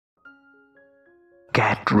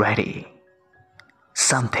Get ready.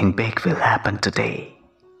 Something big will happen today.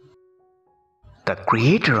 The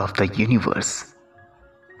Creator of the universe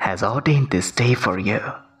has ordained this day for you,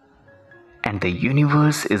 and the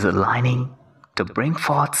universe is aligning to bring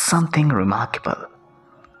forth something remarkable.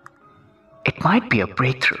 It might be a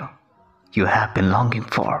breakthrough you have been longing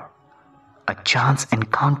for, a chance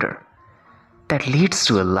encounter that leads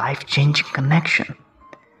to a life-changing connection,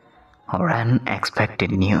 or unexpected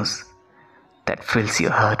news that fills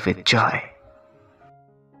your heart with joy.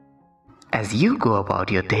 As you go about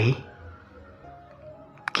your day,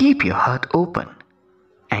 keep your heart open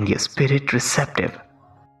and your spirit receptive.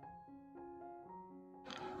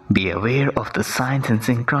 Be aware of the signs and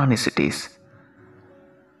synchronicities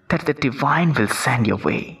that the divine will send your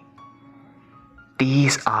way.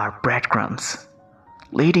 These are breadcrumbs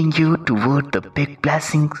leading you toward the big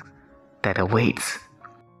blessings that awaits.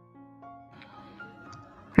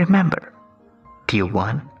 Remember, dear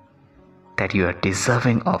one, that you are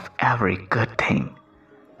deserving of every good thing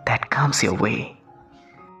that comes your way.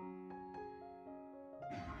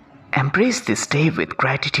 Embrace this day with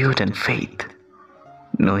gratitude and faith,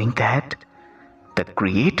 knowing that the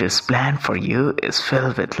Creator's plan for you is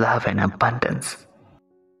filled with love and abundance.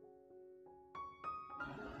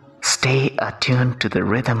 Stay attuned to the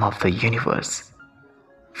rhythm of the universe,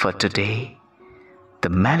 for today, the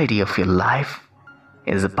melody of your life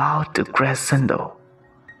is about to crescendo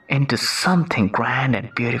into something grand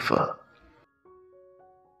and beautiful.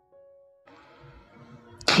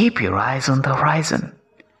 Keep your eyes on the horizon,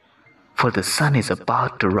 for the sun is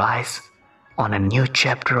about to rise on a new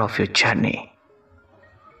chapter of your journey.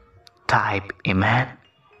 Type Amen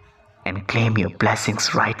and claim your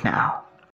blessings right now.